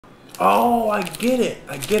Oh, I get it.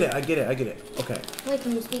 I get it. Okay. Wait,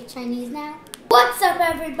 can you speak Chinese now? What's up,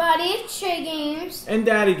 everybody? It's Trey Games. And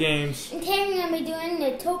Daddy Games. And today we're going to be doing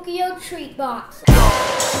the Tokyo Treat Box.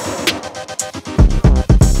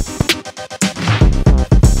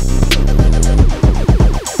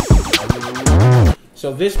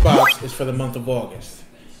 So this box is for the month of August.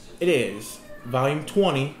 It is volume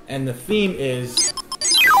 20, and the theme is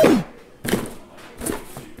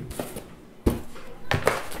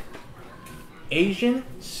Asian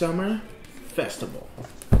Summer Festival.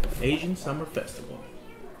 Asian Summer Festival.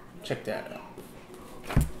 Check that out.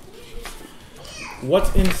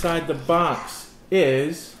 What's inside the box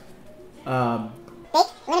is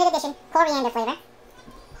Baked limited edition coriander flavor.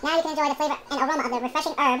 Now you can enjoy the flavor and aroma of the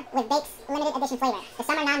refreshing herb with Bake's limited edition flavor. The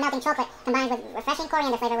summer non-melting chocolate combined with refreshing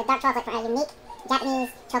coriander flavor with dark chocolate for a unique Japanese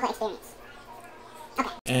chocolate experience. Okay.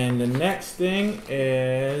 And the next thing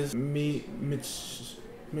is Mitsuya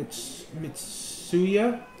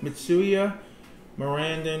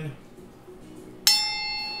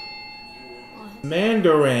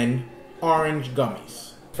Mandarin orange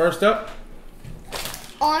gummies. First up,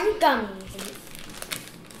 Orange gummies.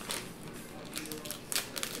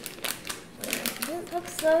 This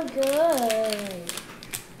looks so good.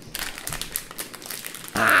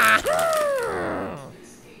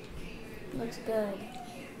 Looks good.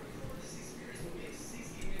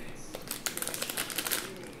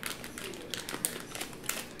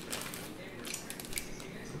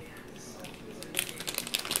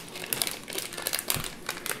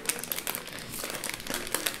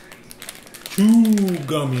 two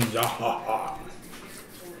gummies. Ah.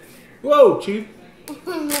 Whoa, Chief.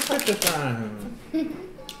 Get the time.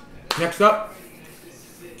 Next up.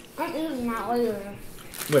 I'm eating that later.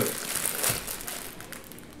 Wait.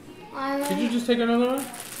 Did you just take another one?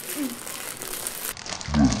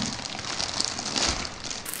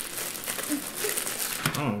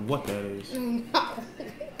 I don't know what that is.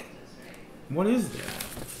 What is that?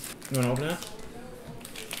 You want to open that?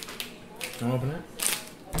 You want to open that?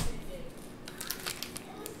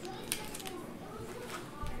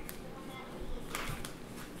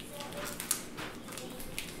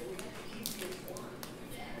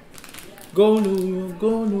 Go New York,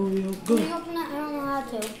 go New York, go. Can you open it? I don't know how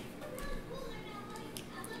to.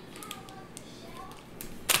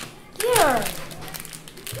 Here.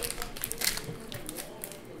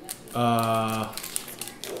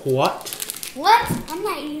 What? What? I'm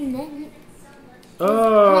not eating it.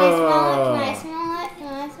 Oh. Can I smell it? Can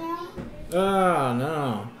I smell it? Oh,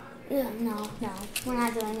 no. No. We're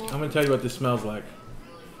not doing it. I'm going to tell you what this smells like.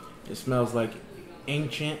 It smells like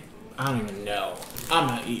ancient. I don't even know. I'm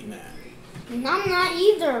not eating that. I'm not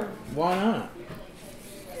either. Why not?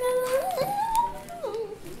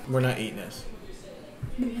 We're not eating this.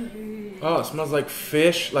 Oh, it smells like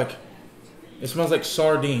fish. Like, it smells like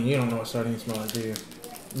sardine. You don't know what sardines smell like, do you?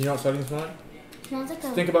 You know what sardines smell like? It smells like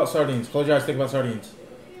a... Think about sardines. Close your eyes, think about sardines.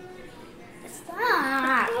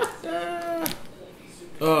 Stop.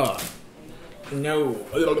 Ugh. No.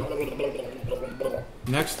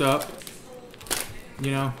 Next up,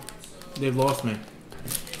 you know, they've lost me.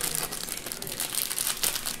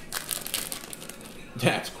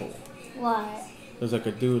 That's cool. What? There's like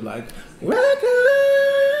a dude like, welcome,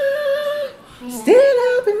 stand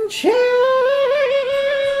up and shout.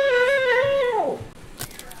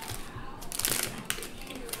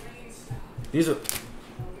 These are.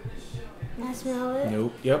 Can I smell it?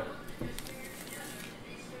 Nope. Yep.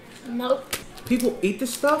 Nope. People eat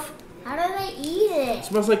this stuff? How do they eat It it?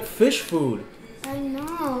 smells like fish food. I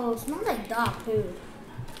know. It smells like dog food.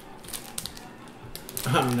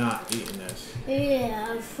 I'm not eating this.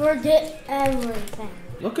 Yeah, forget everything.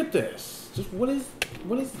 Look at this. Just what is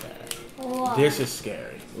that? What? This is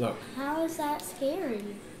scary. Look. How is that scary?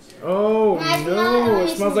 Oh I no!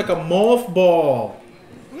 It smells like a mothball.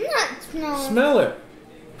 I'm not smelling. Smell it.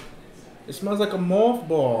 It smells like a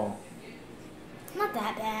mothball. It's not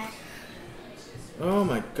that bad. Oh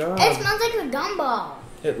my god. It smells like a gumball.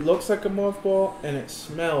 It looks like a mothball and it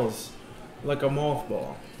smells like a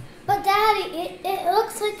mothball. But Daddy, it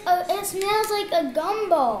looks like it smells like a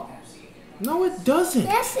gumball. No, it doesn't.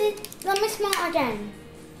 Yes, let me smell it again.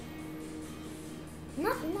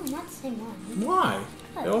 No, not the same one. Why?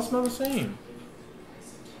 They all smell the same.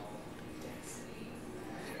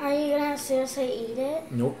 Are you gonna seriously eat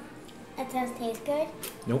it? Nope. It does taste good?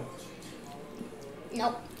 Nope.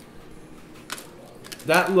 Nope.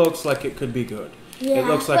 That looks like it could be good. Yeah. It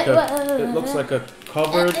looks like it looks like a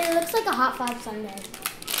covered. It looks like a Hot 5 sundae.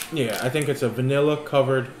 Yeah, I think it's a vanilla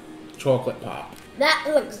covered chocolate pop. That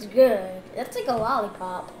looks good. That's like a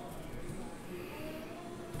lollipop.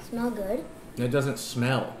 Smell good? It doesn't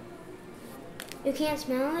smell. You can't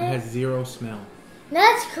smell It it? has zero smell.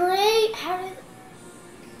 That's great. How did...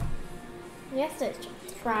 We have to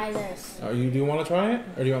try this. Do you want to try it?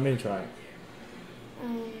 Or do you want me to try it?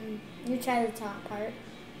 You try the top part.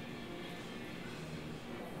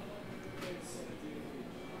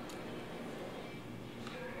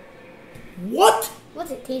 What? Does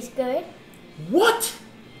it taste good? What?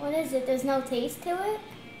 What is it? There's no taste to it?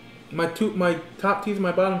 My top teeth and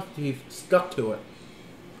my bottom teeth stuck to it.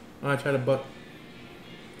 I try to butt.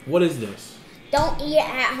 What is this? Don't eat it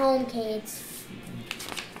at home, kids.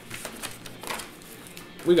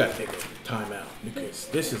 We gotta take a time out because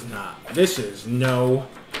this is no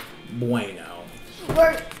bueno.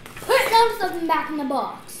 We're putting something back in the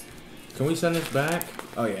box. Can we send this back?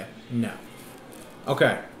 Oh yeah, no.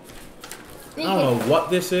 Okay. I don't know what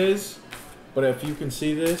this is, but if you can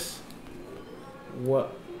see this,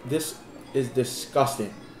 this is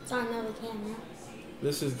disgusting. It's on another camera.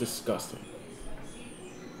 This is disgusting.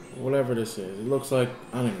 Whatever this is, it looks like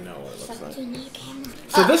I don't even know what it looks like.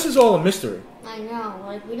 So this is all a mystery. I know,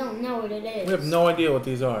 like we don't know what it is. We have no idea what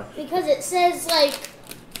these are. Because it says like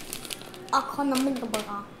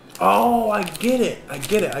Oh, I get it.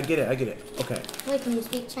 Okay. Wait, can you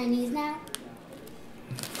speak Chinese now?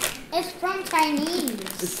 It's from Chinese.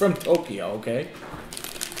 It's from Tokyo, okay?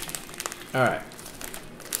 Alright.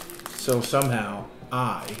 So somehow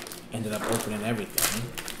I ended up opening everything.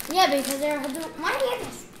 Yeah, because my hand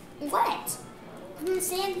is wet from the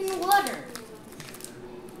sand and the water.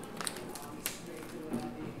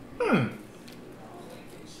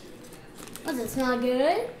 Does it smell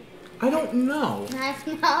good? I don't know. Can I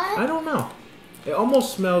smell it? I don't know. It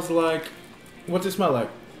almost smells like... What's it smell like?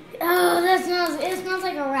 Oh, it smells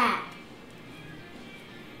like a rat.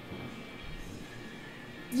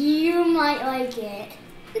 You might like it.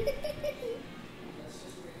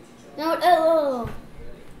 No, oh.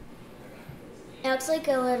 It looks like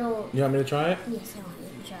a little... You want me to try it? Yes, I want you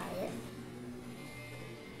to try it.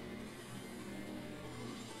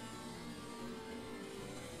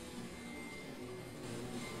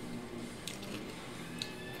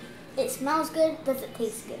 It smells good. Does it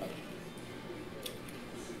taste good?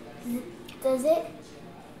 Does it?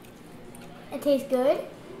 It tastes good?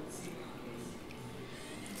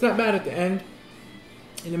 It's not bad at the end.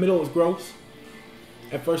 In the middle it was gross.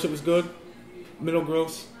 At first it was good. Middle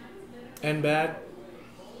gross. End bad.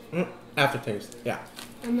 Aftertaste. Yeah.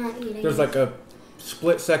 I'm not eating There's it. like a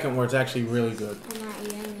split second where it's actually really good. I'm not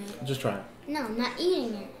eating it. Just try it. No, I'm not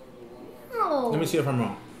eating it. No. Let me see if I'm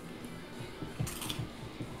wrong.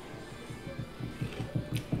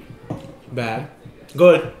 Bad.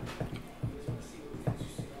 Good.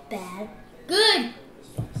 Bad. Good.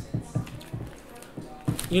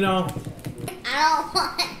 You know. I don't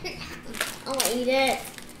want it. I want to eat it.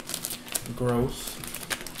 Gross.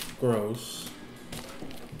 Gross.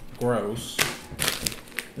 Gross.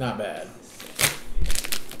 Not bad.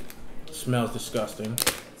 Smells disgusting.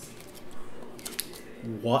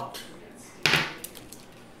 What?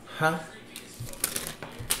 Huh?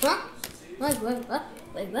 Huh? Wait, what?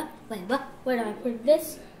 Where do I put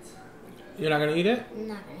this? You're not gonna eat it? I'm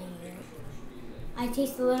not gonna eat it. I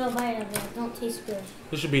taste a little bite of it. It don't taste good.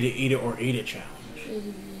 This should be the eat it or eat it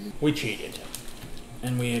challenge. We cheated.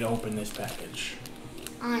 And we had opened this package.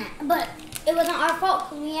 But it wasn't our fault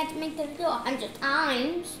because we had to make the video 100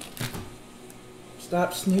 times.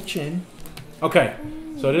 Stop snitching. Okay,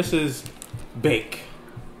 so this is bake.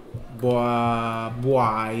 Why?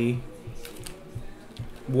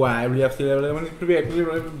 We have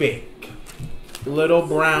to bake little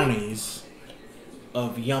brownies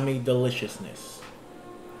of yummy deliciousness.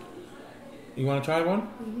 You want to try one?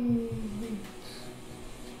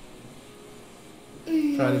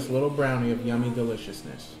 Try this little brownie of yummy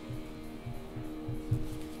deliciousness.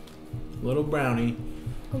 Little brownie.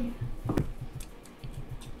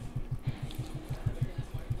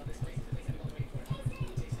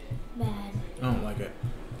 Bad. I don't like it.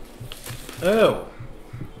 Oh.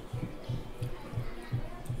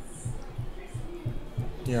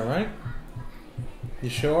 You alright? You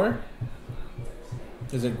sure?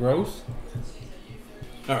 Is it gross?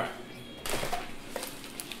 Alright.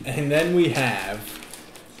 And then we have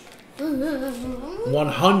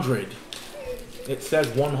 100. It says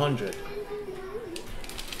 100.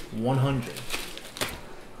 100.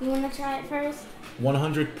 You want to try it first?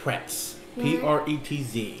 100 Pretz. Pretz.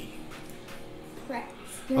 Pretz.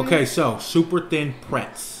 Okay, so super thin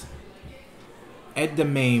Pretz.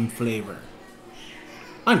 Edamame flavor.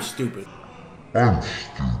 I'm stupid.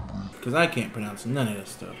 Because I can't pronounce none of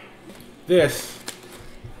this stuff. This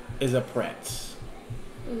is a Pretz.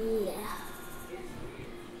 Yeah.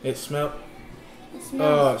 It smells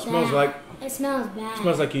smells smells bad. like It smells bad.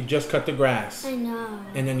 smells like you just cut the grass. I know.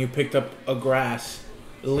 And then you picked up a grass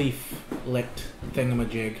leaflet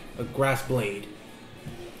thingamajig, a grass blade.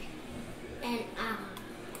 And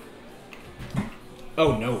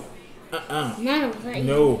Oh no. none of that.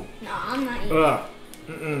 No. No, I'm not eating. Ugh.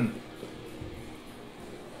 Mm-mm.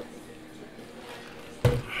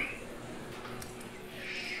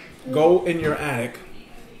 Go in your attic.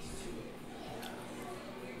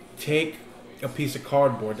 Take a piece of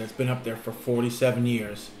cardboard that's been up there for 47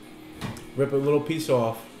 years. Rip a little piece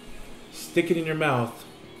off. Stick it in your mouth.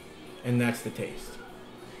 And that's the taste.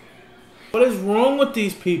 What is wrong with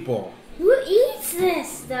these people? Who eats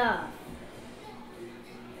this stuff?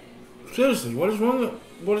 Seriously, what is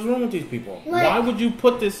wrong with these people? What? Why would you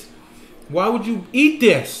put this? Why would you eat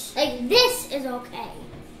this? Like, this is okay.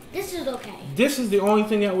 This is okay. This is the only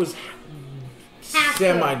thing that was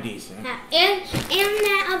semi-decent. And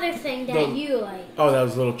that other thing that you like. Oh, that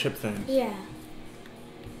was a little chip thing. Yeah.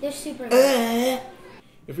 They're super good.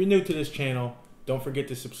 If you're new to this channel, don't forget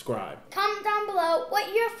to subscribe. Comment down below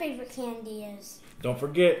what your favorite candy is. Don't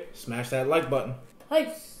forget, smash that like button.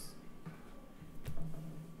 Peace.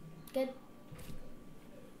 Good.